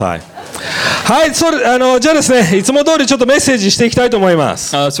はい、はい、そうじゃあですね、いつも通りちょっとメッセージしていきたいと思いま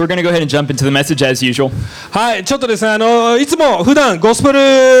す。So we're going to go ahead and jump into the message as usual. はい、ちょっとですね、いつも普段ゴスペル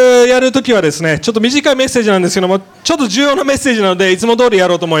やるときはですね、ちょっと短いメッセージなんですけども、ちょっと重要なメッセージなので、いつも通りや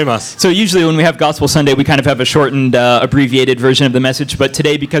ろうと思います。So usually when we have Gospel Sunday, we kind of have a shortened, abbreviated version of the message, but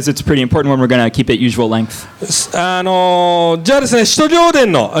today, because it's a pretty important one, we're going to keep it usual length. じゃあですね、使徒行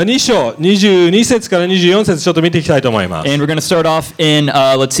伝の2章22節から24節ちょっと見ていきたいと思います。And we're going to start off in,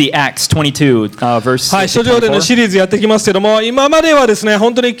 let's see, Acts 22, verse はい、使徒行伝のシリーズやってきますけども、今まではですね、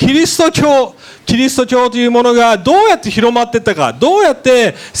本当にキリスト教というものがどうやって広まっていったか、どうやっ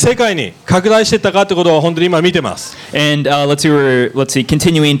て世界に拡大していったかということを本当に今見てます。And let's see,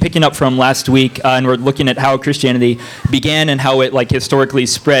 continuing, picking up from last week, and we're looking at how Christianity began and how it historically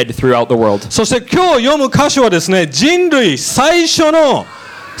spread throughout the world. そして今日読む箇所はですね、人類最初の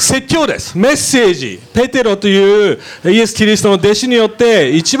説教です。メッセージ、ペテロというイエス・キリストの弟子によって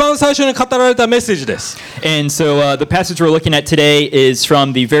一番最初に語られたメッセージです。And so the passage we're looking at today is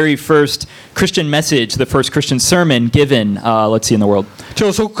from the very first Christian message, the first Christian sermon given, let's see, in the world. 今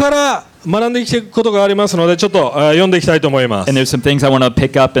日そこから学んでいくことがありますので、ちょっと読んでいきたいと思います。And there's some things I want to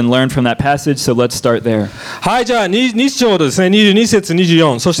pick up and learn from that passage, so let's start there. はい、じゃあ2章ですね、22節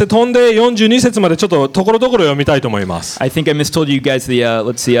24、そして飛んで42節までちょっとところどころ読みたいと思います。I think I mistold you guys the,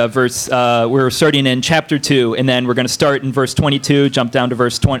 let's see, verse, we're starting in chapter 2, and then we're going to start in verse 22, jump down to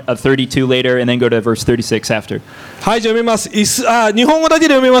verse 32 later, and then go to verse 36 after. はい、じゃあ読みます。日本語だけ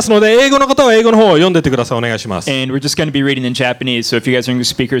で読みますので、英語の方は英語の方を読んでってください。お願いします。And we're just going to be reading in Japanese, so if you guys are English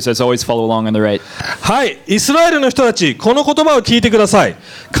speakers, as always, follow along on the right. はい、イスラエルの人たち、この言葉を聞いてください。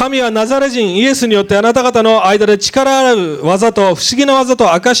神はナザレ人イエスによってあなた方の間で力ある技と不思議な技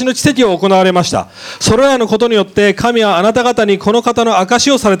と証の奇跡を行われました。それらのことによって神はあなた方にこの方の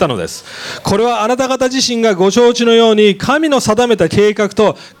証をされたのです。これはあなた方自身がご承知のように神の定めた計画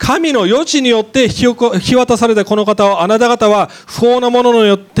と神の余地によって引き渡されたこの方をあなた方は不法な者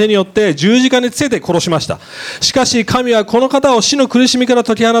の手によって十字架につけて殺しました。しかし神はこの方を死の苦しみから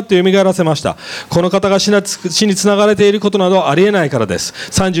解き放って蘇らせました。この方が死につながれていることなどありえないからです。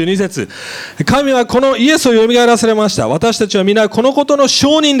32節、神はこのイエスを蘇らせました。私たちは皆このことの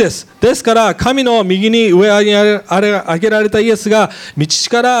証人です。ですから神の右に上上げられたイエスが道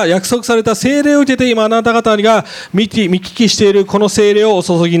から約束された聖霊を受けて今あなた方が見聞きしているこの聖霊をお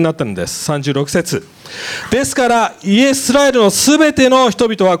注ぎになったのです。36節、ですからイスラエルのすべての人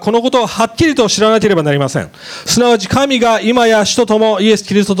々はこのことをはっきりと知らなければなりません。すなわち神が今や主と共イエス・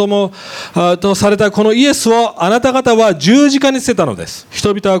キリストともとされたこのイエスをあなた方は十字架に捨てたのです。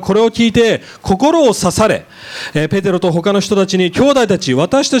人々はこれを聞いて心を刺され、ペテロと他の人たちに、兄弟たち、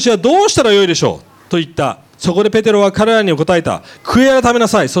私たちはどうしたらよいでしょうと言った。そこでペテロは彼らに答えた。悔い改めな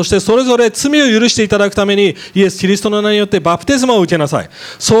さい。そしてそれぞれ罪を許していただくためにイエス・キリストの名によってバプテスマを受けなさい。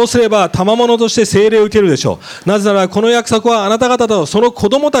そうすれば賜物として聖霊を受けるでしょう。なぜならこの約束はあなた方とその子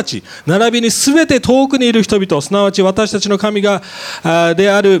供たち並びに全て遠くにいる人々、すなわち私たちの神が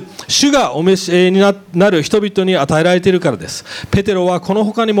である主がお召しになる人々に与えられているからです。ペテロはこの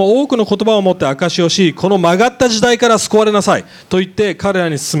他にも多くの言葉を持って証しをし、この曲がった時代から救われなさいと言って彼ら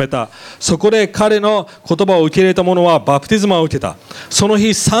に勧めた。そこで彼の言葉を受け入れた者はバプテスマを受けた。その日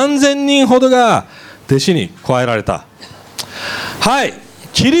3000人ほどが弟子に加えられた。はい、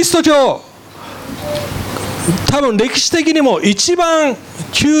キリスト教、多分歴史的にも一番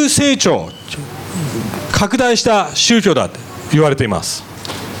急成長拡大した宗教だと言われています。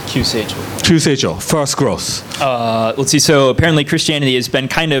急成長 first growth. Let's see, so apparently Christianity has been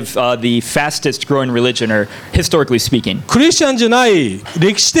kind of the fastest growing religion, or historically speaking. クリスチャンじゃない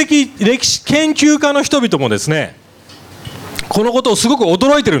歴史研究家の人々もですね、このことをすごく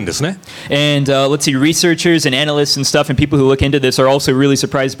驚いてるんですね。And let's see, researchers and analysts and stuff and people who look into this are also really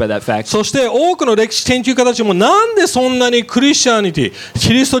surprised by that fact. そして多くの歴史研究家たちもなんでそんなにクリスチャニティ、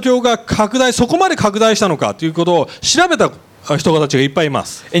キリスト教がそこまで拡大したのかということを調べた人たちがいっぱいいま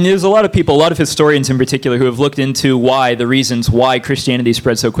す。And there's a lot of people, a lot of historians in particular, who have looked into the reasons why Christianity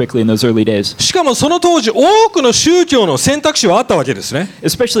spread so quickly in those early days. しかもその当時多くの宗教の選択肢はあったわけですね。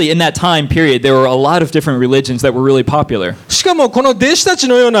Especially in that time period, there were a lot of different religions that were really popular. しかもこの弟子たち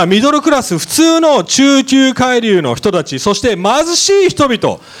のようなミドルクラス、普通の中級階流の人たち、そして貧しい人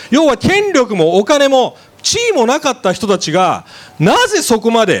々、要は権力もお金も地位もなかった人たちがなぜそこ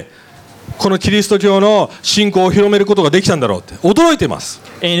までこのキリスト教の信仰を広めることができたんだろうって驚いています。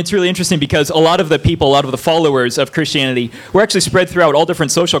And it's really interesting because a lot of the people, a lot of the followers of Christianity were actually spread throughout all different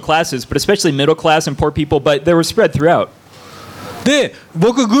social classes, but especially middle class and poor people, but they were spread throughout. で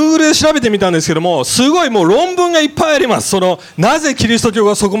僕 Google で調べてみたんですけども、すごいもう論文がいっぱいあります。そのなぜキリスト教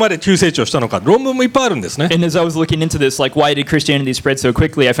がそこまで急成長したのか、論文もいっぱいあるんですね。 And as I was looking into this, like why did Christianity spread so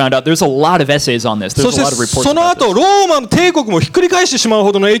quickly, I found out there's a lot of essays on this. そ There's し a て lot of reports その about 後 this. ローマの帝国もひっくり返してしまう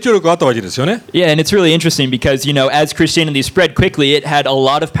ほどの影響力があったわけですよね。 Yeah, and it's really interesting because, you know, as Christianity spread quickly, it had a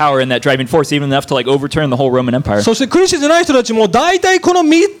lot of power in that driving force, even enough to like overturn the whole Roman Empire. そしてクリスチャンじゃない人たちも大体この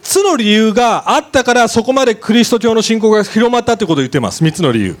3つの理由があったからそこまでクリスト教の信仰が広まったってことを言ってます。3つ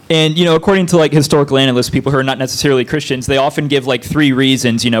の理由。 And, you know, according to like historical analysts, people who are not necessarily Christians, they often give like 3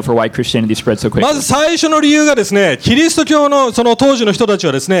 reasons, you know, for why Christianity spread so ま quickly. ず最初の理由がですね、キリスト教のその当時の人たち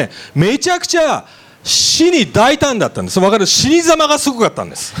はですね、めちゃくちゃ死に大胆だったんです。わかる？死に様がすごかったん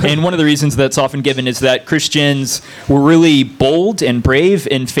です。 And one of the reasons that's often given is that Christians were really bold and brave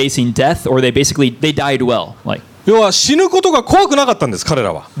in facing death, or they died well. Like 要は死ぬことが怖くなかったんです、彼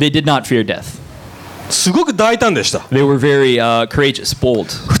らは。 they did not fear death. すごく大胆でした。 They were very courageous, bold.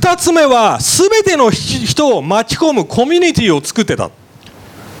 2つ目は全ての人を巻き込むコミュニティを作ってた。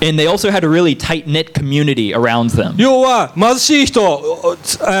 And they also had a really tight-knit community around them. 要は貧しい人、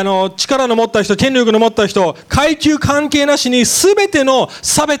力の持った人、権力の持った人、階級関係なしに全ての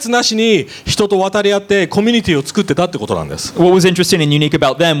差別なしに人と渡り合ってコミュニティを作ってたってことなんです。 What was interesting and unique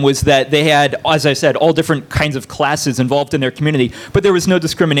about them was that they had, as I said, all different kinds of classes involved in their community, but there was no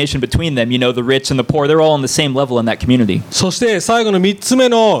discrimination between them. You know, the rich and the poor, they're all on the same level in that community. そして最後の3つ目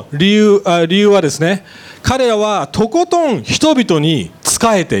の理由はですね、彼らはとことん人々に仕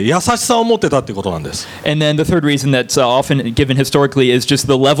えて優しさを持ってたってことなんです。 And then the third reason that's often given historically is just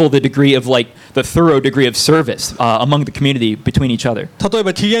the level, the degree of like the thorough degree of service among the community between each other. 例え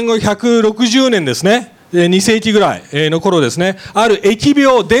ば紀元後160年ですね、2世紀ぐらいの頃ですね、ある疫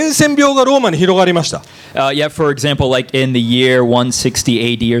病、伝染病がローマに広がりました。 Yeah, for example, like in the year 160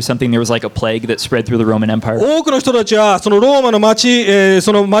 AD or something, there was like a plague that spread through the Roman Empire. 多くの人たちはそのローマの町、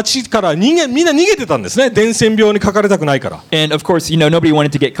その町からみんな逃げてたんですね。伝染病にかかれたくないから。 And of course, you know, nobody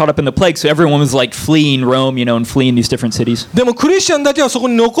wanted to get caught up in the plague, so everyone was like fleeing Rome, you know, and fleeing these different cities. でもクリスチャンだけはそこ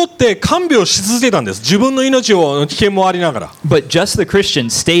に残って看病し続けたんです。自分の命を危険もありながら。 But just the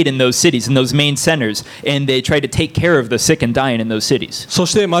Christians stayed in those cities, in those main centers, and they tried to take care of the sick and dying in those cities. そ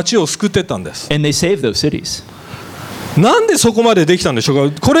して町を救っていったんです。 And they saved those cities. なんでそこまでできたんでしょ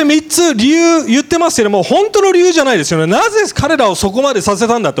うか。これ3つ理由言ってますけども、本当の理由じゃないですよね。なぜ彼らをそこまでさせ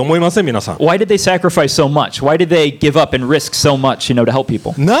たんだって思いません皆さん。 Why did they sacrifice so much? Why did they give up and risk so much, you know, to help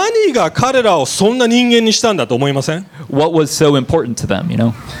people? 何が彼らをそんな人間にしたんだと思いません？ What was so important to them, you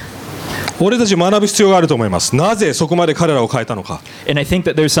know? 俺たち学ぶ必要があると思います。なぜそこまで彼らを変えたのか。 And I think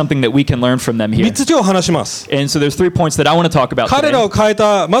that there's something that we can learn from them here. 3つ今日話します。 And so there's 3 points that I want to talk about 彼ら today. を変え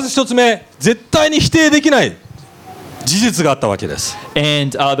たまず1つ目、絶対に否定できない事実があったわけです。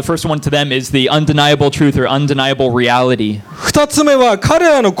 And the first one to them is the undeniable truth or undeniable reality. 2つ目は彼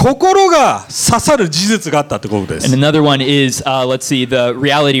らの心が刺さる事実があったってことで And す。 another one is, let's see, the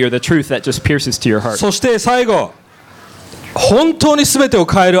reality or the truth that just pierces to your heart. そして最後、本当に全てを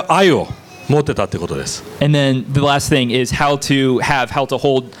変える愛を持ってたってことです。 And then the last thing is how to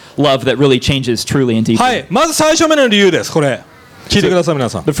hold love that really changes truly and deeply. はい、まず最初目の理由です。これ聞いてください皆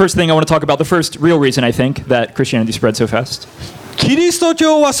さん。 The first thing I want to talk about, the first real reason I think that Christianity spread so fast. キリスト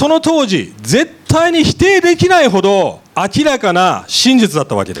教はその当時絶対に否定できないほど明らかな真実だっ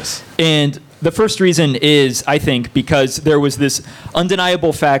たわけです。 And the first reason is, I think, because there was this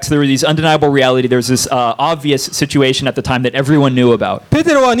undeniable facts, there were these undeniable reality, there was this obvious situation at the time that everyone knew about. ペ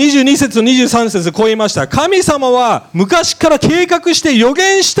テロは22節と23節でこう言いました。神様は昔から計画して予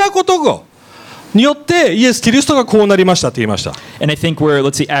言したことによってイエス・キリストがこうなりましたって言いました。 And I think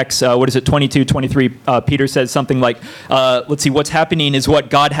let's see, Acts, what is it, 22, 23, Peter says something like, let's see, what's happening is what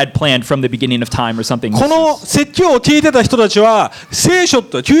God had planned from the beginning of time or something. この説教を聞いてた人たちは聖書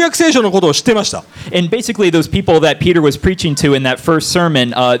と旧約聖書のことを知ってました。 And basically those people that Peter was preaching to in that first sermon,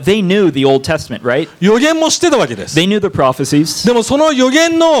 they knew the Old Testament, right? 予言も知ってたわけです。 They knew the prophecies. でもその予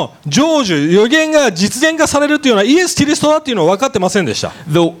言の成就、予言が実現化されるっていうのはイエス・キリストだっていうのは分かってませんでした。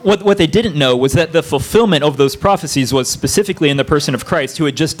 Though what they didn't know was that the fulfillment of those prophecies was specifically in the person of Christ who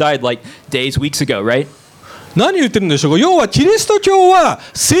had just died like days, weeks ago, right? 何言ってるんでしょうか。要はキリスト教は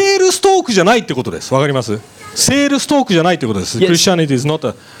セールストークじゃないってことです。わかります？セールストークじゃないってことです。 Yes. Christianity is not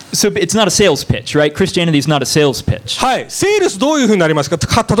a So it's not a sales pitch, right? Christianity is not a sales pitch. はい、セールスどういうふうになりますか。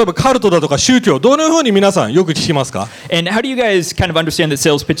例えばカルトだとか宗教、どのように皆さんよく聞きますか。 And how do you guys kind of understand that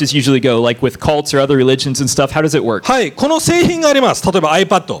sales pitches usually go? Like with cults or other religions and stuff, how does it work? はい、この製品があります。例えば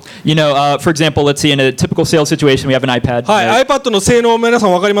iPad。 You know, for example, let's see, in a typical sales situation, we have an iPad. はい、right? iPad の性能皆さ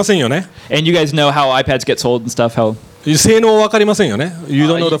ん分かりませんよね。 And you guys know how iPads get sold and stuff, how... 性能分かりませんよね。You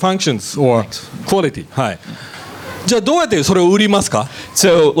don't know the functions or quality。はい。じゃあどうやってそれを売りますか？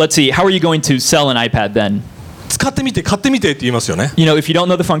 So let's see, how are you going to sell an iPad then? 使ってみて買ってみてって言いますよね。 You know, if you don't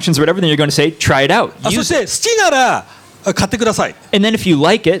know the functions or whatever, then you're going to say, try it out. そ Use して it. 好きなら買ってください。 And then if you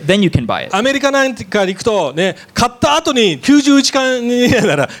like it, then you can buy it. アメリカなんかに行くとね、買った後に91時間以内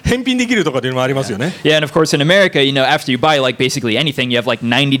なら返品できるとかっていうのもありますよね。 Yeah, and of course in America, you know, after you buy like basically anything, you have like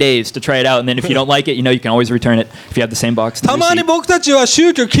 90 days to try it out. And then if you don't like it, you know, you can always return it if you have the same box. たまに僕たちは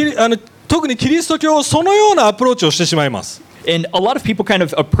宗教特にキリスト教をそのようなアプローチをしてしまいます。 And a lot of people kind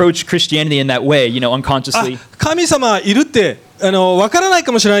of approach Christianity in that way, you know, あ unconsciously. 神様いるって分からない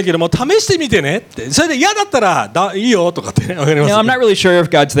かもしれないけども試してみてねってそれで嫌だったらいいよとかってわかりま You す know, I'm not really sure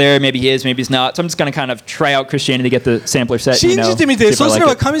if God's there. Maybe he is, maybe he's not. So I'm just going to kind of try out Christianity, get the sampler set, you 信 know, じてみ see て if そう I すれ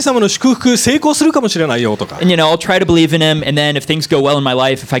like ば it. 神様の祝福成功するかもしれないよとか And, you know, I'll try to believe in him. And then if things go well in my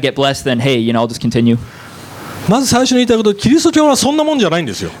life, if I get blessed, then hey, you know, I'll just continue. まず最初に言いたいことキリスト教はそんなもんじゃないん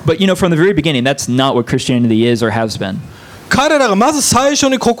ですよ。 But, you know, from the very beginning, that's not what Christianity is or has been. 彼らがまず最初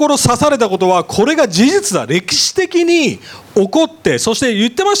に心刺されたことはこれが事実だ歴史的に起こってそして言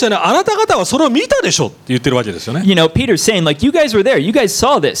ってましたよねあなた方はそれを見たでしょって言ってるわけですよね。 You know, Peter's saying, like, you guys were there. You guys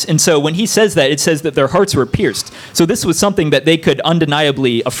saw this. And so when he says that, it says that their hearts were pierced. So this was something that they could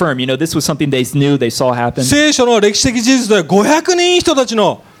undeniably affirm. You know, this was something they knew, they saw happen. 聖書の歴史的事実では500人人たち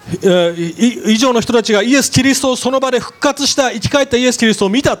の以上の人たちがイエス・キリストをその場で復活した生き返ったイエス・キリストを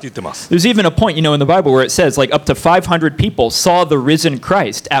見たって言ってます。 There's even a point, you know, in the Bible where it says, like, up to 500 people saw the risen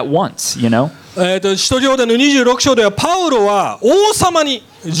Christ at once, you know? 使徒行伝の26章ではパウロは王様に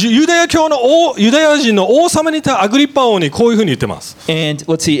ユダヤ人の王様にいたアグリッパ王にこういうふうに言ってます。 And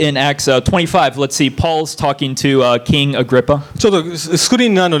let's see, in Acts 25, let's see, Paul's talking to King Agrippa. ちょっとスクリー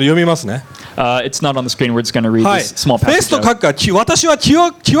ンになるので読みますね。 It's not on the screen. We're just going to read はい、 this small フェス passage ト out. 閣下私は気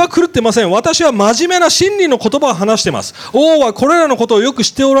は狂ってません。私は真面目な真理の言葉を話しています。王はこれらのことをよく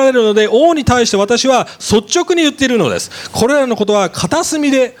知っておられるので王に対して私は率直に言っているのです。これらのことは片隅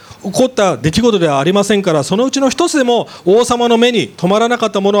で起こった出来事ではありませんからそのうちの一つでも王様の目に留まらなか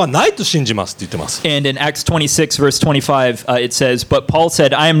ったものはないと信じますって言ってます。 And in Acts 26, verse 25, it says, But Paul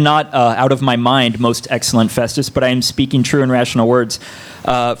said, I am not out of my mind, most excellent Festus, but I am speaking true and rational words.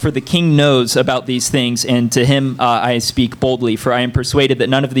 For the king knows about these things, and to him I speak boldly. For I am persuaded that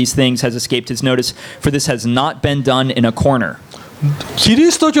none of these things has escaped his notice, for this has not been done in a corner. キ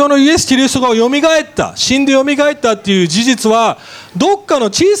リスト教のイエス・キリストがよみがえった死んでよみがえったっていう事実はどっかの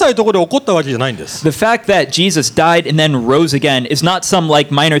小さいところで起こったわけじゃないんです。 The fact that Jesus died and then rose again is not some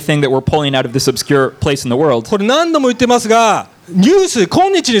like minor thing that we're pulling out of this obscure place in the world. これ何度も言ってますがニュース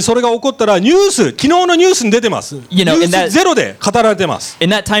今日にそれが起こったらニュース昨日のニュースに出てます。 You know, ニュ in ー that- スゼロで語られてます。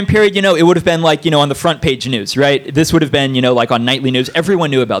 In that time period, you know, it would have been like, you know, on the front page news, right? This would have been, you know, like on nightly news. Everyone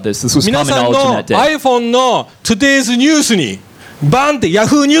knew about this. This was 皆 common さん knowledge の in that day. iPhone の Today's ニュースにバンってヤ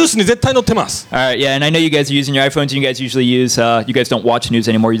フーニュースに絶対載ってます。 All right, yeah, and I know you guys are using your iPhones. You guys usually use, you guys don't watch news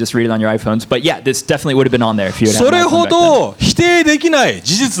anymore. You just read it on your iPhones. But yeah, this definitely would have been on there if you had そ had れ an ほ iPhone back then. ど否定できない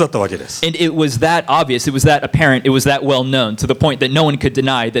事実だったわけです。 And it was that obvious, it was that apparent, it was that well known to the point that no one could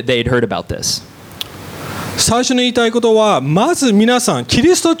deny that they had heard about this. 最初に言いたいことはまず皆さんキ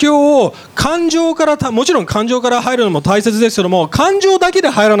リスト教を感情からもちろん感情から入るのも大切ですけども感情だけで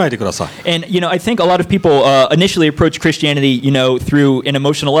入らないでください。 And, you know, I think a lot of people initially approach Christianity, you know, through an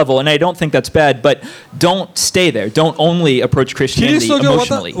emotional level. And I don't think that's bad, but don't stay there. Don't only approach キリス Christianity ト教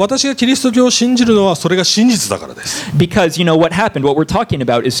emotionally. 私がキリスト教を信じるのはそれが真実だからです。 Because, you know, what happened, what we're talking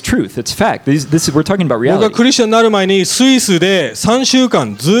about is truth. It's fact. We're talking about 僕が reality. クリスチャンになる前にスイスで3週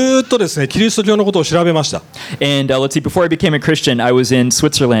間ずーっとですねキリスト教のことを調べました。 And let's see, before I became a Christian, I was in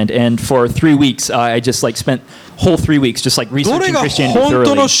Switzerland. And for 3 weeks, I just like spent whole 3 weeks just like どれ researching が Christianity 本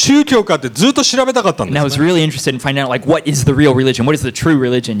当 thoroughly. の宗教かってずっと調べたかったん And で I す was ね。 really interested in finding out like what is the real religion? What is the true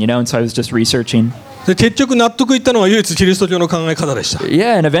religion? You know, and so I was just researching. で結局納得いったのは唯一キリスト教の考え方でした。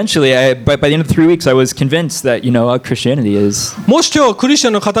 Yeah, and eventually, by the end of the 3 weeks, I was convinced that, you know, Christianity is. もし今日クリスチャ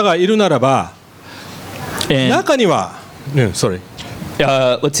ンの方がいるならば And 中には、sorry.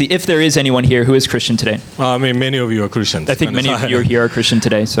 let's see, if there is anyone here who is Christian today. I mean, many of you are Christians. I think many of you are here are Christian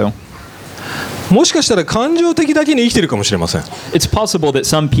today, so もしかしたら感情的だけに生きてるかもしれません。 it's possible that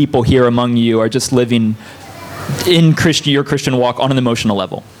some people here among you are just living in your Christian walk on an emotional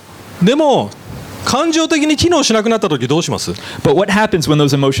level. でも感情的に機能しなくなった時どうします？ But what happens when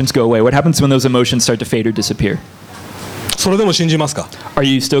those emotions go away? What happens when those emotions start to fade or disappear? それでも信じますか？ Are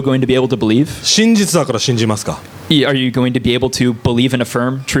you still going to be able to believe? 真実だから信じますか？ Are you going to be able to believe and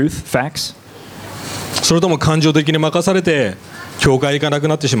affirm truth, facts? それとも感情的に任されて教会行かなく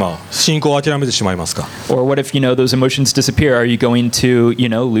なってしまう信仰を諦めてしまいますか？ Or what if, you know, those emotions disappear? Are you going to, you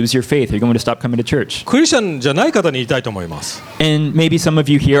know, lose your faith? Are you going to stop coming to church? クリスチャンじゃない方に言いたいと思います。 And maybe some of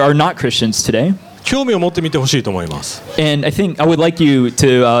you here are not Christians today. 興味を持ってみてほしいと思います。 And I think I would like you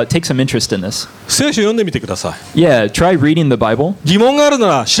to take some interest in this. 聖書を読んでみてください。 Yeah, try reading the Bible. 疑問があるな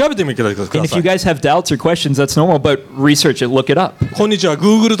ら調べてみてくだ And さ if you い。 guys have doubts or questions, that's normal, but research it, look it up. 今日は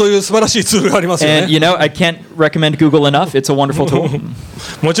Google という素晴らしいツールがありますよ And ね。 you know, I can't recommend Google enough. It's a wonderful tool.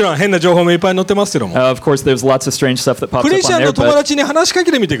 もちろん変な情報もいっぱい載ってますけども、 Of course, there's lots of strange stuff that pops ク up リスチャ on ン there, の友 but, 達に話しか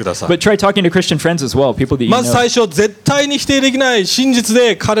けてみてください。 but try talking to Christian friends as well, people that you まず know. 最初、絶対に否定できない真実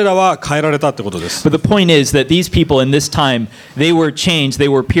で彼らは変えられたってことです。 But the point is that these people in this time, they were changed, they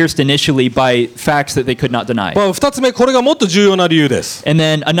were pierced initially by facts that they could not deny. まあ、2つ目、これがもっと重要な理由です。 And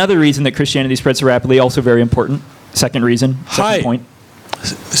then another reason that Christianity spread so rapidly, also very important. Second reason, second Hi. point.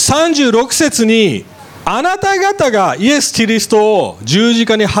 36節に、あなた方がイエス・キリストを十字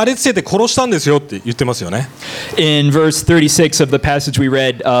架に貼り付けて殺したんですよって言ってますよね。 In verse 36 of the passage we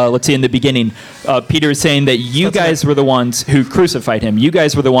read, let's see in the beginning, Peter is saying that you That's right. guys were the ones who crucified him. You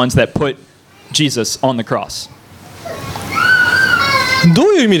guys were the ones that put Jesus on the cross. どう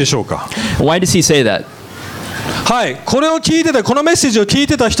いう意味でしょうか。 Why does he say that? はい、これを聞いてた、このメッセージを聞い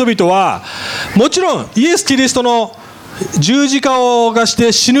てた人々は、もちろんイエス・キリストの十字架をがし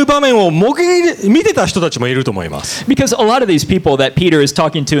て死ぬ場面を目撃で見てた人たちもいると思います。 Because a lot of these people that Peter is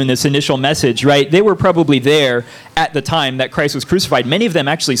talking to in this initial message, right, they were probably there at the time that Christ was crucified. Many of them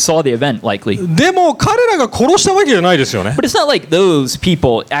actually saw the event, likely. でも彼らが殺したわけじゃないですよね。 But it's not like those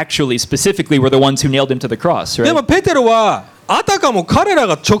people actually specifically were the ones who nailed him to the cross, でも right? ペテロはあたかも彼ら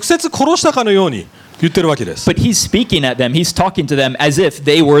が直接殺したかのように言ってるわけです。 But he's speaking at them, he's talking to them as if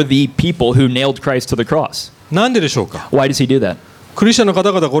they were the people who nailed Christ to the cross. なんででしょうか。 Why does he do that? クリスチャンの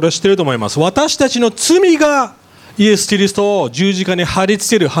方々これは知ってると思います。私たちの罪がイエス・キリストを十字架に貼り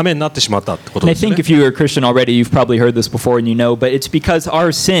付ける羽目になってしまったってこと And I ですね think。if you're a Christian already, you've probably heard this before and you know, but it's because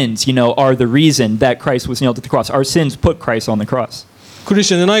our sins, you know, are the reason that Christ was nailed to the cross. Our sins put Christ on the cross. クリス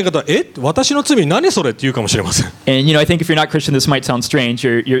チャンじゃない方は、私の罪何それって言うかもしれません。 And you know, I think if you're not Christian, this might sound strange.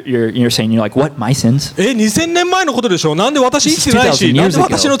 You're saying, you're like, what? My sins? 2000年前のことでしょ。なんで私生きてないし、 2000なんで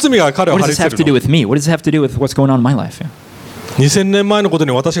私の罪が彼を What 貼 does り this have 付 to け do るの。 with me? What does it have to do with what's going on in my life? 2000年前のこと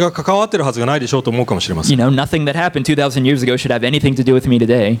に私が関わってるはずがないでしょうと思うかもしれません。 You know, nothing that happened 2,000 years ago should have anything to do with me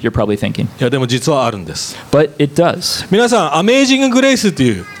today, you're probably thinking. いやでも実はあるんです。 But it does. 皆さん、アメイジング・グレイスって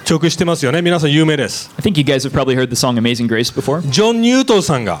いう曲知ってますよね。皆さん有名です。 I think you guys have probably heard the song Amazing Grace before. ジョン・ニュートン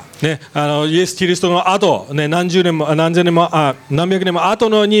さんが、ね、イエス・キリストの後、ね、何十年も何千年も何百年も後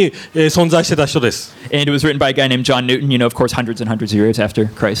のに、存在してた人です。 And it was written by a guy named John Newton, you know, of course, hundreds and hundreds of years after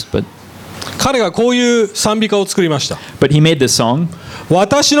Christ. But 彼がこういう賛美歌を作りました。 he made this song.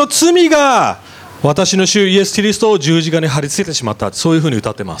 私の罪が私の主イエス・キリストを十字架に貼り付けてしまった。そういうふうに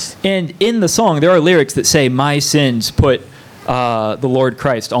歌ってます。 And in the song, there are lyrics that say, my sins put the Lord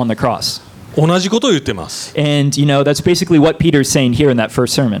Christ on the cross. 同じことを言ってます。 And, you know, that's basically what Peter's saying here in that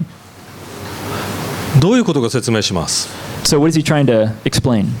first sermon. どういうことか説明します。 So what is he trying to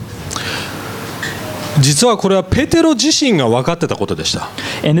explain? 実はこれはペテロ自身が分かってたことでした。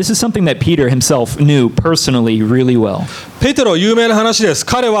 And this is something that Peter himself knew personally really well. ペテロ有名な話です。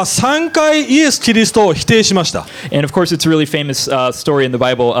彼は3回イエス・キリストを否定しました。 And of course, it's a really famous story in the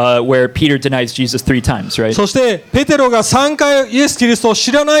Bible where Peter denies Jesus 3 times, right? そしてペテロが3回イエス・キリストを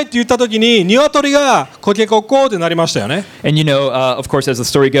知らないって言った時に鶏がコケコッコーってなりましたよね。 And you know, of course, as the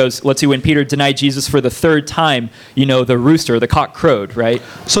story goes, let's see, when Peter denied Jesus for the 3rd time, you know, the rooster, the cock crowed, right?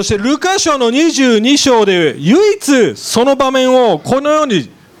 そしてルカ書の22章で唯一その場面をこのように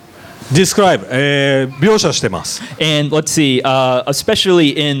describe、描写してます。 And let's see,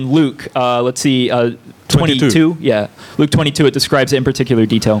 especially in Luke, let's see, 22, yeah, Luke 22, it describes it in particular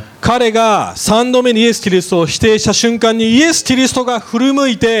detail. 彼が3度目にイエス・キリストを否定した瞬間にイエス・キリストが振り向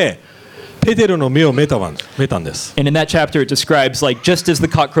いてペテロの目を見たんです。 And in that chapter, it describes, like, just as the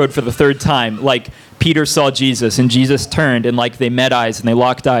cock crowed for the 3rd time, like, Peter saw Jesus, and Jesus turned, and, like, they met eyes, and they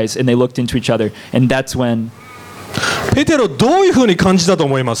locked eyes, and they looked into each other. And that's when... ペテロどういうふうに感じたと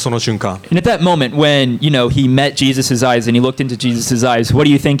思いますその瞬間。 And at that moment, when, you know, he met Jesus' eyes, and he looked into Jesus' eyes, what do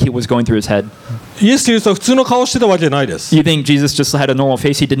you think was going through his head? イエス・キリストは普通の顔してたわけじゃないです。 You think Jesus just had a normal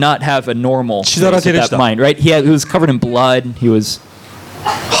face? He did not have a normal face 血だらけ at でし that た。 mind, right? He was covered in blood. He was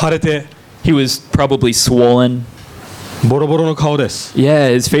腫れて probably swollen. ボロボロの顔です。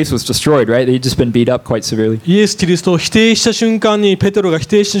 Yeah, his face was destroyed, right? He'd just been beat up quite severely. イエス・キリストを否定した瞬間にペテロが否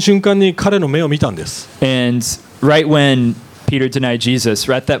定した瞬間に彼の目を見たんです。 And right when Peter denied Jesus,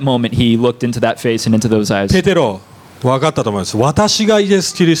 right at that moment, he looked into that face and into those eyes. ペテロ分かったと思います。私がイエ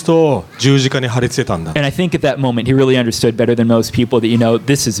ス・キリストを十字架に貼り付けたんだ。 And I think at that moment, he really understood better than most people that, you know,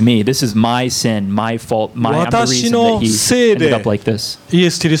 this is me. This is my sin, my fault. I'm the reason that he ended up like this. イエ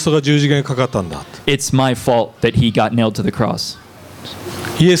ス・キリストが十字架にかかったんだ。 It's my fault that he got nailed to the cross.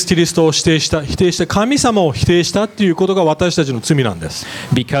 イエス・キリストを否定した神様を否定したっていうことが私たちの罪なんです。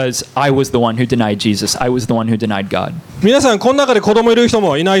 because I was the one who denied Jesus. I was the one who denied God. 皆さんこの中で子供いる人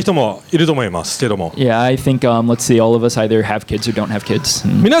もいない人もいると思いますけども、 Yeah, I think, let's see, all of us either have kids or don't have kids.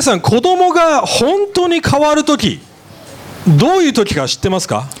 皆さん子供が本当に変わるとき、どういう時か知ってます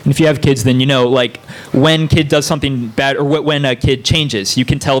か？ And if you have kids, then you know, like, when kid does something bad, or when a kid changes, you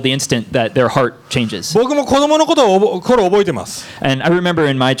can tell the instant that their heart changes. 僕も子供のことを頃覚えてます。 And I remember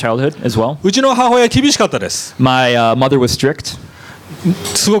in my childhood as well, うちの母親厳しかったです。 my mother was strict.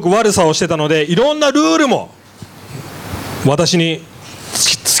 すごく悪さをしてたので、いろんなルールも私に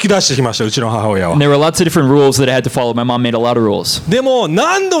突き出してきました、うちの母親は。 And there were lots of different rules that I had to follow. My mom made a lot of rules. でも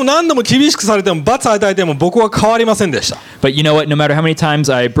何度も厳しくされても罰与えても僕は変わりませんでした。 But you know what? No matter how many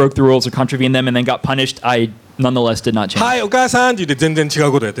times I broke the rules or contravened them and then got punished, I nonetheless did not change. はい、お母さんって言って全然違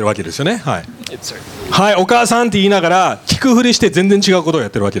うことをやってるわけですよね。はい。はい、お母さんって言いながら聞くふりして全然違うことをやっ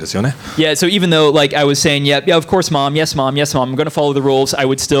てるわけですよね。 Yeah, so even though like I was saying, yeah, of course, mom, yes, mom, yes, mom, I'm going to follow the rules, I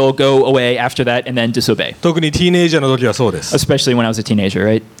would still go away after that and then disobey. 特にティーネイジャーの時はそうです。 Especially when I was a teenager,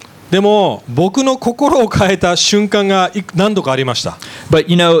 right? でも僕の心を変えた瞬間が何度かありました。 But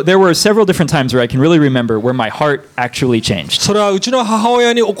you know, there were several different times where I can really remember where my heart actually changed. それはうちの母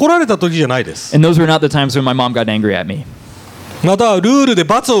親に怒られた時じゃないです。 And those were not the times when my mom got angry at me. またはルールで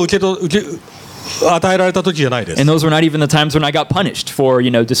罰を与えられた時じゃないです。 And those were not even the times when I got punished for, you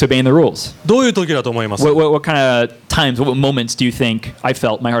know, disobeying the rules. どういう時だと思います？ What kind of times, what moments do you think I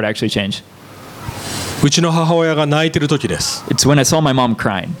felt my heart actually change? うちの母親が泣いてる時です。 It's when I saw my mom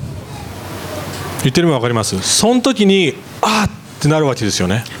crying. 言ってるの分かります？その時にあーってなるわけですよ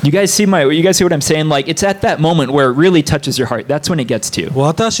ね。 You guys see what I'm saying? Like, it's at that moment where it really touches your heart. That's when it gets to you.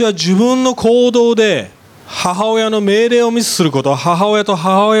 私は自分の行動で母親の命令をミスすること、母親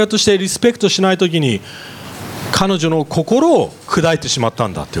としてリスペクトしない時に彼女の心を砕いてしまった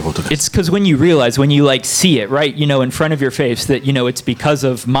んだということです。 It's because when you realize, when you like see it, right, you know, in front of your face, that, you know, it's because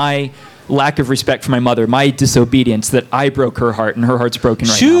of my lack of respect for my mother, my disobedience, that I broke her heart and her heart's broken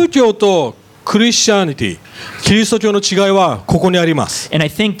right now. 宗教とクリスチャニティ、キリスト教の違いはここにあります。 And I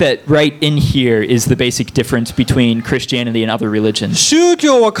think that right in here is the basic difference between Christianity and other religions. 宗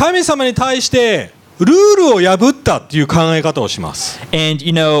教は神様に対してルールを破ったっていう考え方をします。 And,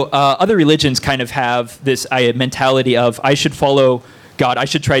 you know, other religions kind of have this mentality of, I should follow God, I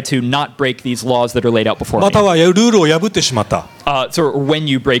should try to not break these laws that are laid out before ま me. たはルールを破ってしまった。 So when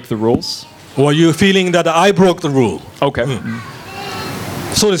you break the rules. Or you feeling that I broke the rule. Okay.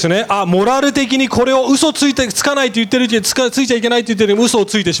 そうですよね。あ、モラル的にこれを嘘つかないと言ってるついちゃいけないと言ってるのに嘘を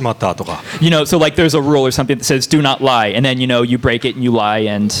ついてしまったとか。 You know, so like there's a rule or something that says do not lie, and then, you know, you break it and you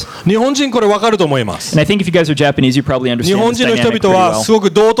lie, and 日本人これ分かると思います。 I think if you guys are Japanese, you probably 日 understand 本 this 人の人 dynamic pretty 々は well. すご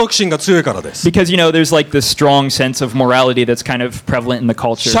く道徳心が強いからです。 Because, you know, there's like this strong sense of morality that's kind of prevalent in the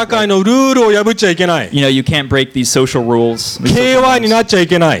culture. 社会のルールを破っちゃいけない。 You know, you can't break these social rules. these social KY に norms. なっちゃい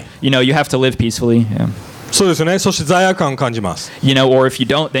けない。 You know, you have to live peacefully. Yeah. そうですよね。そして罪悪感を感じます。 You know, or if you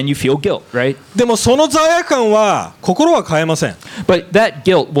don't, then you feel guilt, right? でもその罪悪感は心は変えません。 But that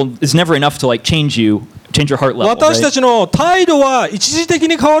guilt is never enough to like change your heart level, 私た right? ちの態度は一時的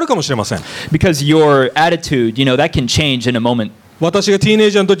に変わるかもしれません。 Because your attitude, you know, that can change in a moment. 私がティーネ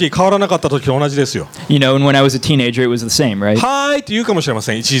イジャーの時変わらなかった時と同じですよ。 You know, and when I was a teenager, it was the same, right? はーいって言うかもしれま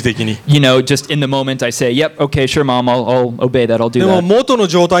せん、一時的に。 You know, just in the moment I say, yep, okay, sure, mom, I'll obey that, I'll do でも that. 元の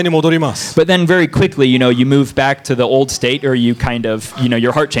状態に戻ります。 But then very quickly, you know, you move back to the old state, or you kind of, you know,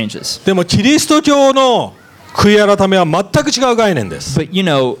 your heart changes. でもキリスト教の悔い改めは全く違う概念です。 But, you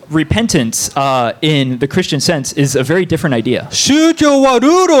know, repentance in the Christian sense is a very different idea. 宗教はル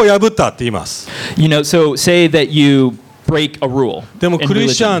ールを破ったって言います。 You know, so say that you break a rule でも in クリ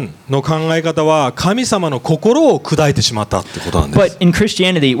スチャ religion. ンの考え方は神様の心を砕いてしまったってことなんで But す。 in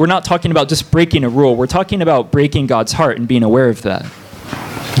Christianity, we're not talking about just breaking a rule. We're talking about breaking God's heart and being aware of that.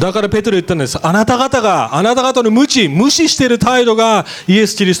 だからペテロ言ったんです。あなた方の無視している態度がイエ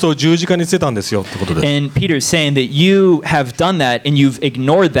ス・キリストを十字架につけたんですよってことです。 And Peter's saying that you have done that and you've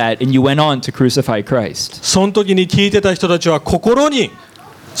ignored that and you went on to crucify Christ. その時に聞いてた人たちは心に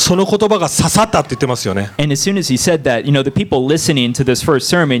その言葉が刺さったって言ってますよね。 And as soon as he said that, you know, the people listening to this first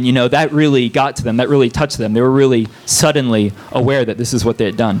sermon, you know, that really got to them, that really touched them. They were really suddenly aware that this is what they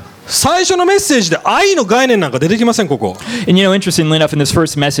had done. 最初のメッセージで愛の概念なんか出てきません、ここ。 And you know, interestingly enough, in this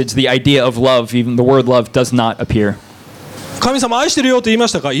first message, the idea of love, even the word love, does not appear. 神様愛してるよと言いま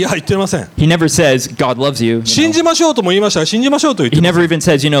したか？いや、言ってません。 He never says, God loves you. 信 You じましょうとも言いましたが、信じましょうと言っ know. て He ません。 never even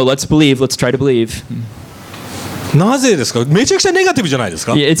says, you know, let's believe, let's try to believe. なぜですか？めちゃくちゃネガティブじゃないです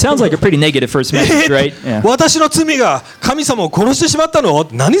か？ Yeah, it sounds like a pretty negative first message, right? Yeah. 私の罪が神様を殺してしまったの？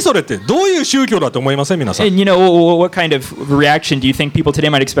何それってどういう宗教だと思いません皆さん？ And you know, what kind of reaction do you think people today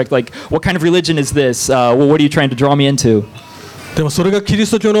might expect? Like, what kind of religion is this? Well, what are you trying to draw me into? でもそれがキリ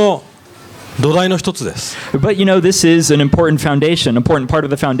スト教の土台の一つです。 But you know, this is an important foundation, important part of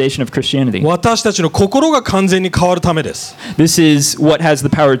the foundation of Christianity. 私たちの心が完全に変わるためです。 This is what has the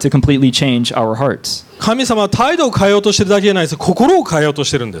power to completely change our hearts. 神様は態度を変えようとしてるだけじゃないです。心を変えようとし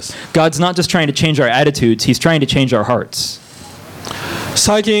てるんです。 God's not just trying to change our attitudes, He's trying to change our hearts.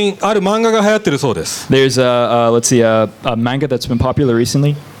 最近ある漫画が流行ってるそうです。 There's let's see, a manga that's been popular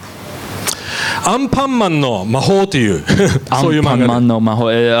recently. アンパンマンの魔法というそういう漫画で Anpanman no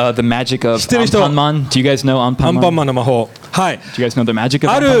Maho, the magic of 知ってる人？ Anpanman. Do you guys know アン Anpanman? パンマンの魔法。はい。 Do you guys know the magic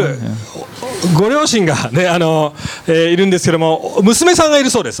of ある Anpanman? Yeah. ご両親がねいるんですけども娘さんがいる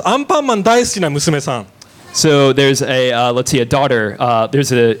そうです。アンパンマン大好きな娘さん。 So there's let's see, a daughter.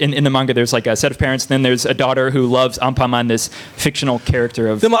 There's in the manga. There's like a set of parents. Then there's a daughter who loves Anpanman, this fictional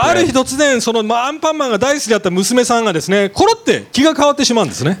character of. でもある日 bread. 突然そのアンパンマンが大好きだった娘さんがですねコロって気が変わってしまうん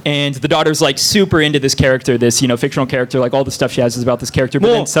ですね。 And the daughter's like super into this character, this fictional character. Like all the stuff she has is about this character. But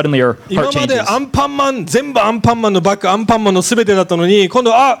もう then suddenly her 今 heart まで changes. アンパンマン全部アンパンマンのバッグアンパンマンの全てだったのに今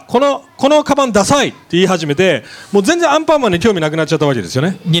度このカバンダサいって言い始めてもう全然アンパンマンに興味なくなっちゃったわけですよ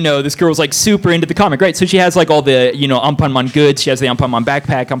ね。 You know, this girl's like super into the comic, right? So she has like all the Anpanman goods. She has the Anpanman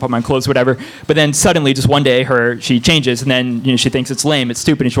backpack, Anpanman clothes, whatever. But then suddenly, just one day, she changes, and then she thinks it's lame, it's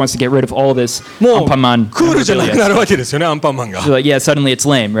stupid, and she wants to get rid of all this もう Anpanman. クールじゃなく memorabilia. なるわけですよねアンパンマンが。 So like, yeah, suddenly it's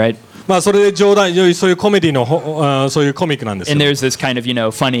lame, right? まあそれで冗談そういうコメディのそういうコミックなんですよ And。there's this kind of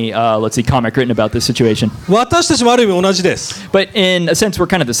funny, let's see, comic written about this situation. 私たちもある意味同じです。 But in a sense, we're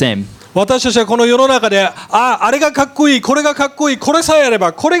kind of the same. 私たちはこの世の中であれがかっこいいこれがかっこいいこれさえあれ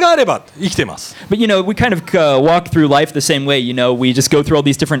ばこれがあれば生きてます。 But we kind of walk through life the same way. We just go through all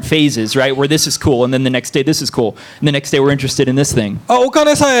these different phases, right? Where this is cool, and then the next day this is cool, and the next day we're interested in this thing. お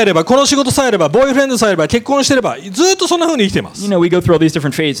金さえあればこの仕事さえあればボーイフレンドさえあれば結婚してればずっとそんな風に生きてます。 We go through all these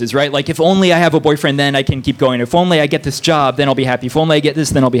different phases, right? Like if only I have a boyfriend, then I can keep going. If only I get this job, then I'll be happy. If only I get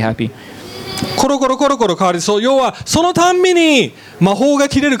this, then I'll be happy. コロコロ変わりそう。要はそのたんびに魔法が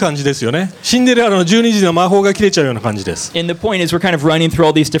切れる感じですよね。シンデレラの12時の魔法が切れちゃうような感じです。 And the point is we're kind of running through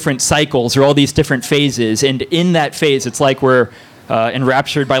all these different cycles or all these different phases. And in that phase, it's like we're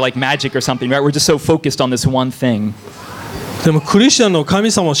enraptured by like magic or something, right? We're just so focused on this one thing. でもクリスチャンの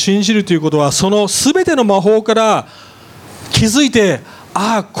神様を信じるということはその全ての魔法から気づいて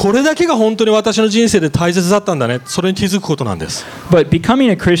これだけが本当に私の人生で大切だったんだね。それに気づくことなんです。 But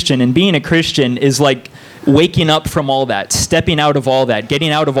becoming a Christian and being a Christian is like waking up from all that, stepping out of all that,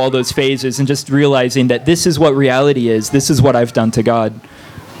 getting out of all those phases and just realizing that this is what reality is. This is what I've done to God.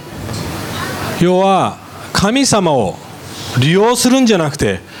 要は神様を利用するんじゃなく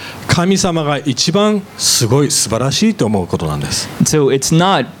て神様が一番すごい素晴らしいと思うことなんです。 So it's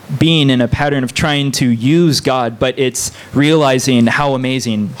not being in a pattern of trying to use God, but it's realizing how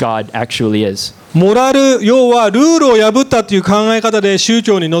amazing God actually is. モラル、要はルールを破ったという考え方で宗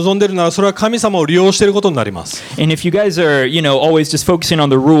教に臨んでいるならそれは神様を利用していることになります。 And if you guys are, always just focusing on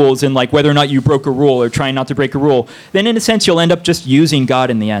the rules and like whether or not you broke a rule or trying not to break a rule, then in a sense you'll end up just using God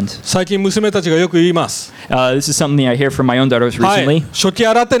in the end. 最近娘たちがよく言います。 This is something I hear from my own daughters はい recently. 食器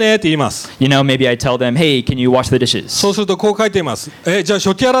洗ってねって言います。 Maybe I tell them, hey, can you wash the dishes? そうするとこう書いています。じゃあ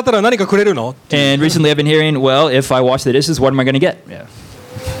食器洗ったら何かくれるの？ And recently I've been hearing, well, if I wash the dishes, what am I going to get?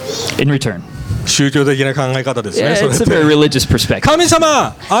 In return. 宗教的な考え方ですね。 Yeah, それ it's っ a very て religious perspective. 神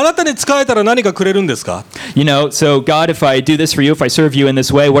様、あなたに仕えたら何かくれるんですか？ So God, if I do this for you, if I serve you in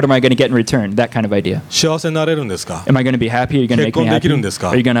this way, what am I going to get in return? That kind of idea. 幸せになれるんですか？ Am I going to be happy? Are you going to make me 結婚できるん happy? です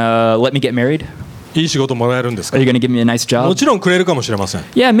か？ Are you going to let me get married? いい仕事もらえるんですか？ Are you going to give me a nice も job? ちろんくれるかもしれません。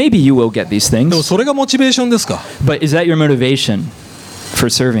 Yeah, maybe you will get these でも things. それがモチベーションですか？ But is that your motivation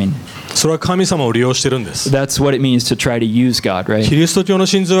for serving? それは神様を利用してるんです。 That's what it means to try to use God, キ right? リスト教の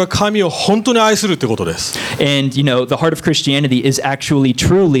信条は神を本当に愛するってことです。 And, the heart of Christianity is actually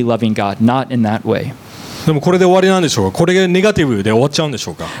truly loving God, not in that way. でもこれで終わりなんでしょうか？これがネガティブで終わっちゃうんでし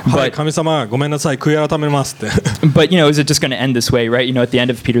ょうか？はい、 But- 神様ごめんなさい、悔い改めますって。 But, is it just going to end this way, right? At the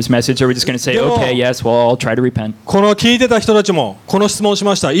end of Peter's message, are we just going to say, でも- okay, yes, well, I'll try to repent? この聞いてた人たちもこの質問し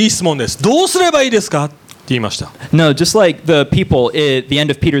ました。いい質問です。どうすればいいですか？って言いました。 No, just like the people at the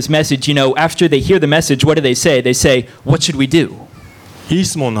end of Peter's message, after they hear the message, what do they say? They say, what should we do? いい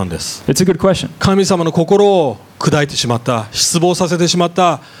質問なんです。 It's a good question. 神様の心を砕いてしまった、失望させてしまっ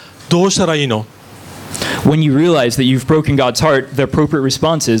た、どうしたらいいの？ When you realize that you've broken God's heart, the appropriate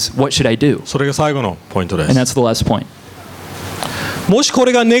response is, what should I do? それが最後のポイントで And す。 that's the last point. もしこ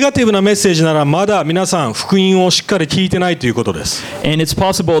れがネガティブなメッセージならまだ皆さん福音をしっかり聞いてないということです。 And it's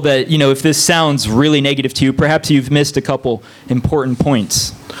possible that, if this sounds really negative to you, perhaps you've missed a couple important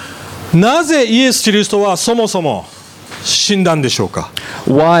points. なぜイエス・キリストはそもそも死んだんでしょうか。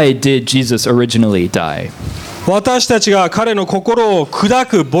 Why did Jesus originally die? 私たちが彼の心を砕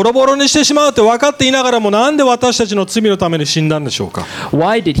く、ボロボロにしてしまうって分かっていながらも、なんで私たちの罪のために死んだんでしょうか。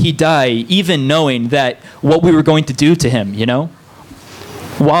 Why did he die even knowing that what we were going to do to him,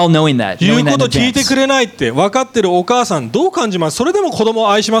 While knowing that, 言 knowing う that こ in と聞いて advance. くれないって分かってるお母さんどう感じます？それでも子供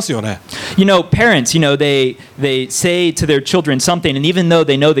を愛しますよね。 Parents, they say to their children something, and even though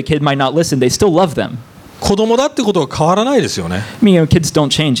they know the kid might not listen, they still love them. 子供だってことは変わらないですよね。 Kids don't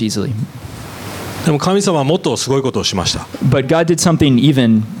change easily. でも神様はもっとすごいことをしました。 But God did something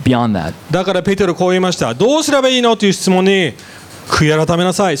even beyond that. だからペテロこう言いました。どうすればいいのという質問に、悔い改め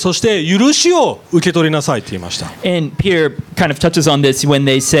なさい、そして許しを受け取りなさいと言いました。 And Peter kind of touches on this when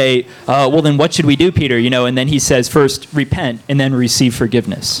they say, well, then what should we do, Peter? And then he says, first repent and then receive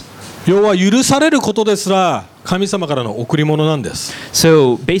forgiveness. 要は許されることですら神様からの贈り物なんです。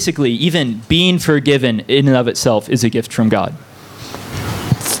 So basically, even being forgiven in and of itself is a gift from God.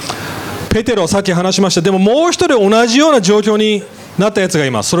 ペテロさっき話しました。でももう一人同じような状況になったやつが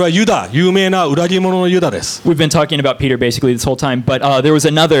います。それはユダ、有名な裏切り者のユダです。 We've been talking about Peter basically this whole time, but there was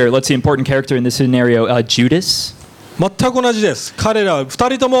another, let's see, important character in this scenario, Judas. 全く同じです。彼ら二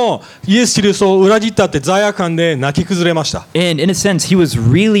人ともイエス・キリストを裏切ったって罪悪感で泣き崩れました。 And in a sense, he was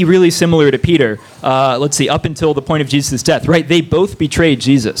really, really similar to Peter. Let's see, up until the point of Jesus' death, right? They both betrayed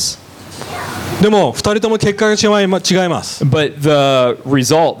Jesus. でも二人とも結果が違います。 But the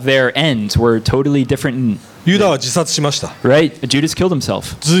result, their ends were totally different. ユダは自殺しました。 Right? Judas killed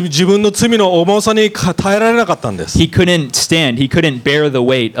himself. 自分の罪の重さに耐えられなかったんです。 He couldn't stand. He couldn't bear the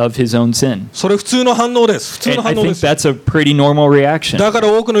weight of his own sin. それ普通の反応です。普通 And の I 反応で think す。 that's a pretty normal reaction. だか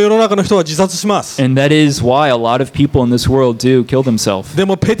ら多くの世の中の人は自殺します。 And that is why a lot of people in this world do kill themselves. で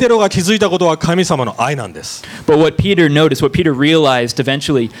もペテロが気づいたことは神様の愛なんです。 But what Peter noticed, what Peter realized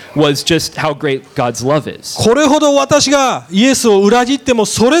eventually was just how great God's love is. これほど私がイエスを裏切っても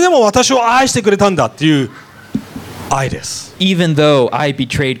それでも私を愛してくれたんだっていう愛です。 Even though I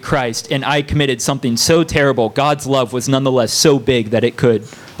betrayed Christ and I committed something so terrible, God's love was nonetheless so big that it could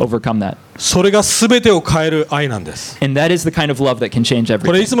overcome that. それが全てを変える愛なんです。 And that is the kind of love that can change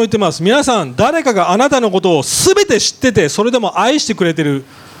これい everything. つも言ってます。皆さん誰かがあなたのことを全て知っててそれでも愛してくれてる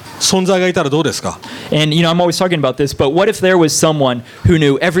存在がいたらどうですか？ And I'm always talking about this, but what if there was someone who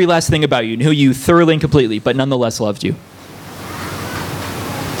knew every last thing about you, knew you thoroughly and completely, but nonetheless loved you?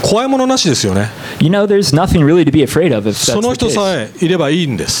 怖いものなしですよね。 There's nothing really to be afraid of if そ that's の the 人 case. さえいればいい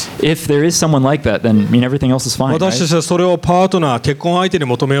んです。 If there is someone like that, then everything else is fine. 私た Right? ちはそれをパートナー、結婚相手に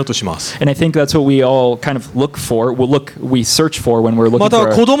求めようとします。 And I think that's what we all kind of look for. We search for when we're looking また for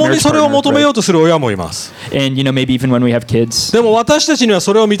は a 子供に marriage それを partner. 求めよ Right? うとする親もいます。 And maybe even when we have kids. でも私たちには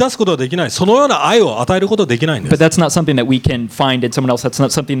それを満たすことはできない。そのような愛を与えることはできないんで But す。 that's not something that we can find in someone else. That's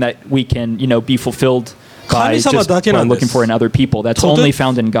not something that we can, be fulfilled by 神様 just だけ by なんです。 looking for in other people. That's とて- only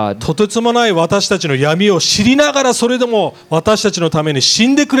found in God. とてつもない私たちの闇を知りながらそれでも私たちのために死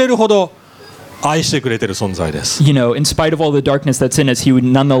んでくれるほど愛してくれている存在です。 In spite of all the darkness that's in us, He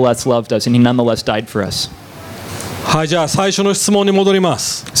nonetheless loved us and He nonetheless died for us. はい、じゃあ最初の質問に戻りま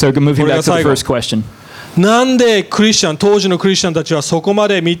す。 So moving back to the これが最後。 first question. なんでクリスチャン、当時のクリスチャンたちはそこま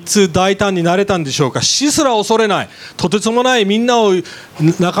で3つ大胆になれたんでしょうか。死すら恐れない、とてつもないみんなを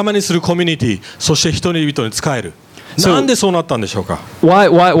仲間にするコミュニティ、そして人々に仕える。なんでそうなったんでしょうか。 Why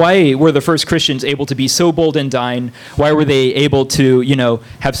were the first Christians able to be so bold and dying? Why were they able to,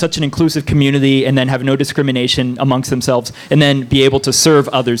 have such an inclusive community and then have no discrimination amongst themselves and then be able to serve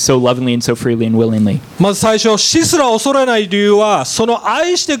others so lovingly and so freely and willingly? まず最初、死すら恐れない理由は、その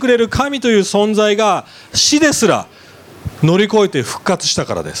愛してくれる神という存在が死ですら乗り越えて復活した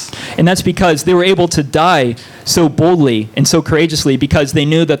からです。 And that's because they were able to die so boldly and so courageously because they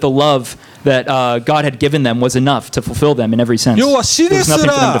knew that the love that God had given them was enough to fulfill them in every sense. 要は死 There で was す nothing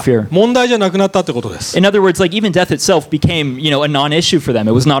for them to ら fear. 問題じゃなくなったってことです。 In other words, like even death itself became, a non-issue for them.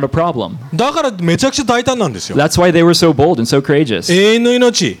 It was not a problem. だからめちゃくちゃ大胆なんですよ。 That's why they were so bold and so courageous. 永遠の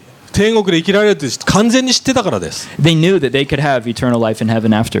命、天国で生きられるって完全に知ってたからです。 They knew that they could have eternal life in heaven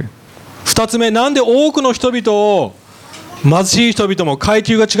after. 2つ目、なんで多くの人々を貧しい人々も階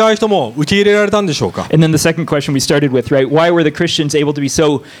級が違う人も受け入れられたんでしょうか。 And then the second question we started with, right? Why were the Christians able to be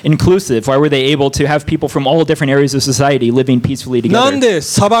so inclusive? Why were they able to have people from all different areas of society living peacefully なん together? で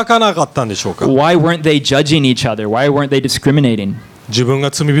裁かなかったんでしょうか。 Why weren't they judging each other? Why weren't they discriminating? 自分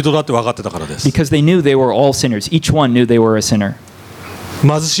が罪人だって分かってたからです。 Because they knew they were all sinners. Each one knew they were a sinner.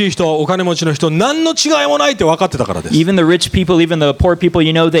 貧しい人、お金持ちの人、何の違いもないって分かってたからです。 Even the rich people, even the poor people,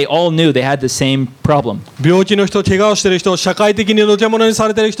 you know, they all knew they had the same problem. 病気の人、怪我をしてる人、社会的にのけ者にさ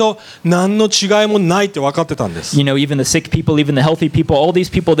れてる人、何の違いもないって分かってたんです。 You know, even the sick people, even the healthy people, all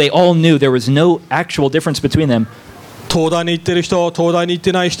these people, they all knew there was no actual difference between them. 東大に行ってる人、東大に行っ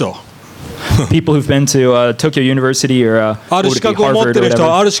てない人、People who've been to Tokyo University or ある what 資 would it be, 格を持っ Harvard て or る人、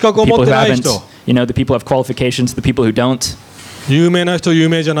 whatever. ある資格を People 持っ who てない haven't, 人、 you know, the people who have qualifications, the people who don't, 有名な人、有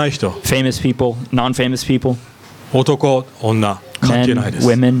名じゃない人、 famous people, non-famous people, 男、女、関係ない men, です。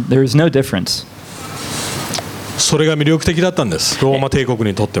 women, there is no difference. それが魅力的だったんです、ローマ帝国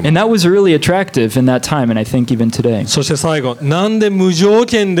にとっても。 And that was really attractive in that time, and I think even today. そして最後、なんで無条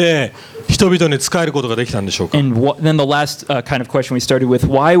件で人々に仕えることができたんでしょうか。 And then the last kind of question we started with,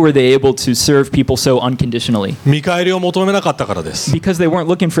 why were they able to serve people so unconditionally? 見返りを求めなかったからです。 Because they weren't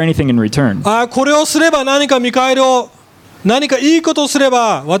looking for anything in return. ああ、これをすれば何か見返りを、何かいいことをすれ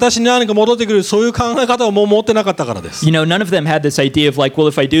ば私に何か戻ってくる、そういう考え方をもう持ってなかったからです。 You know, none of them had this idea of like, well,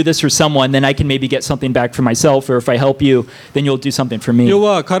 if I do this for someone, then I can maybe get something back for myself, or if I help you, then you'll do something for me. 要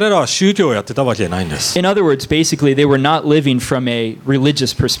は彼らは宗教をやってたわけじゃないんです。 In other words, basically, they were not living from a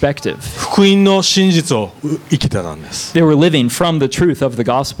religious perspective. 福音の真実を生きてたんです。 They were living from the truth of the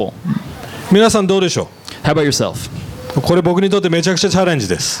gospel. 皆さんどうでしょ How about yourself? う。これ僕にとってめちゃくちゃチャレンジ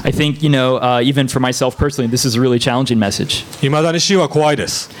です。 I think, you know, even for myself personally, this is a really challenging message. 未だに死は怖いで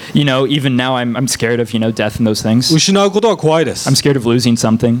す。 You know, even now I'm scared of, you know, death and those things. 失うことは怖いです。 I'm scared of losing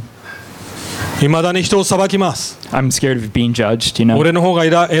something. 未だに人を裁きます。 I'm scared of being judged, you know. 俺の方が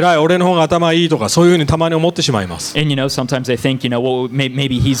偉い、俺の方が頭いいとか、そういうふうにたまに思ってしまいます。 And, you know, sometimes I think, you know, well,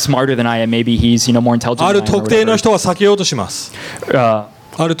 maybe he's smarter than I am. Maybe he's, you know, more intelligent あ than る I am. 特 Or 定の whatever. 人は避けようとします。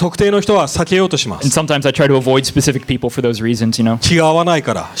 ある特定の人は避けようとしま And す。 sometimes I try to avoid specific people for those reasons, you know. 気が合わない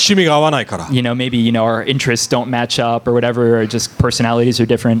から、趣味が合わないから、 You know, maybe, you know, our interests don't match up or whatever, or just personalities are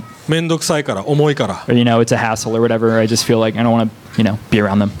different. めんどくさいから、重いから、 Or, you know, it's a hassle or whatever. I just feel like I don't want to, you know, be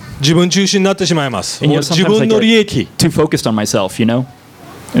around them. 自分中心になってしまいます。 And, you know, 自 sometimes I 分の利益。 get too focused on myself, you know,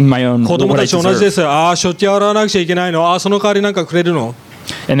 and my own 子供 what I たちと同じで deserve. すよ。ああ、食器洗わなくちゃいけないの。ああ、その代わりなんかくれるの。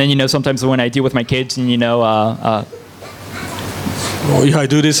 And then, you know, sometimes when I deal with my kids and, you know, If I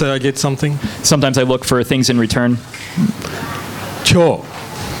do this, I get something. sometimes I look for things in return. 今日、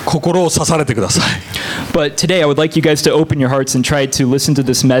心を刺されてください。 But today I would like you guys to open your hearts and try to listen to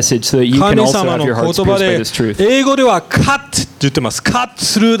this message so that you can 神 also 様 have の your 言 hearts 葉 pierced by で this truth. 英語では cut って言ってます。cut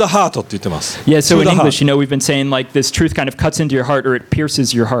through the heart って言ってます。 Yeah, so Through in the heart English, you know, we've been saying like this truth kind of cuts into your heart or it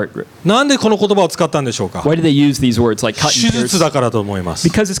pierces your heart. なんでこの言葉を使ったんでしょうか。 Why do they use these words like cut 手 and 術 pierce? だからと思います。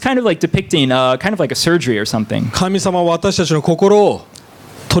 Because it's kind of like depicting kind of like a surgery or something. 神様は私たちの心を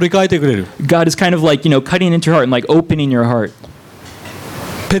取り替えてくれる。 God is kind of like, you know, cutting into your heart and like opening your heart.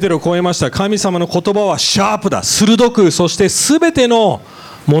 ペテロこう言いました。神様の言葉はシャープだ、鋭く、そしてすべての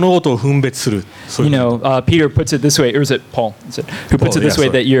物事を分別する。そうい You う know, Peter puts it this way, or is it Paul? Is it, who puts Paul, it this yeah, way sorry.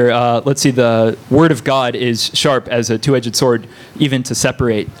 that your, let's see, the word of God is sharp as a two-edged sword, even to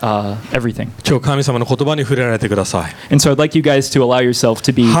separate everything. 今日神様の言葉に触れられてください。 And so I'd like you guys to allow yourself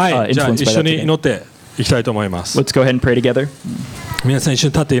to be はい、じゃあ influenced 一 by 緒 that に today. 祈っていきたいと思います。 Let's go ahead and pray together. 皆さん一緒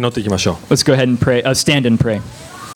に立って祈っていきましょう。 Let's go ahead and pray, stand and pray.